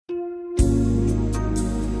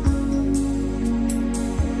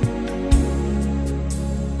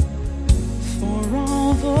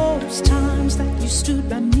stood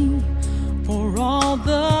by me, for all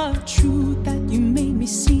the truth that you made me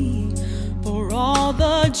see, for all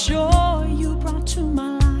the joy you brought to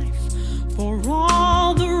my life, for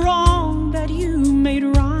all the wrong that you made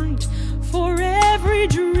right, for every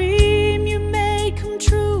dream you made come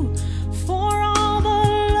true, for all the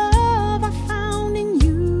love I found in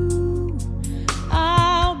you.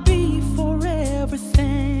 I'll be forever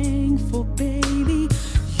thankful, baby.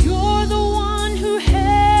 You're the one who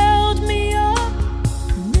held me up,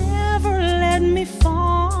 never let me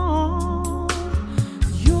fall.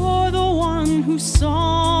 You're the one who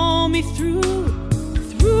saw me through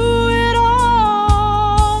it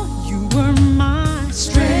all. You were my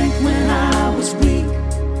strength when I was weak.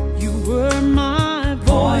 You were my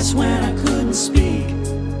voice when I couldn't speak.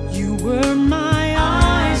 You were my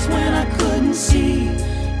eyes when I couldn't see.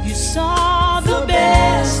 You saw the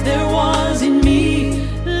best there was in me,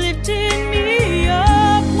 lifted me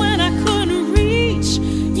up when I couldn't reach.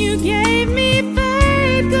 You gave me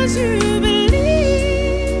faith 'cause you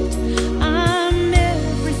believed. I'm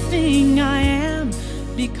everything I am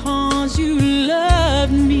because you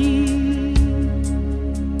loved me.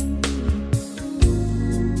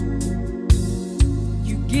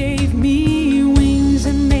 You gave me wings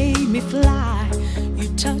and made me fly. You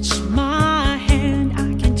touched my hand, I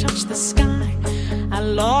can touch the sky. I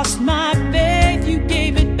lost my faith, you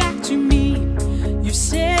gave it back to me. You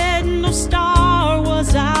said no star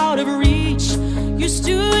was out of reach. You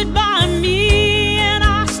stood by me and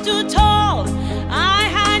I stood tall. I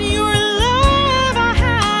had your love, I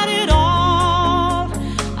had it all.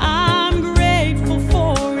 I'm grateful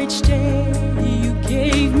for each day you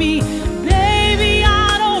gave me. Baby,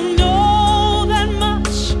 I don't know that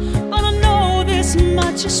much, but I know this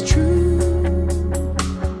much is true.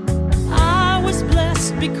 I was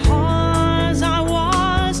blessed because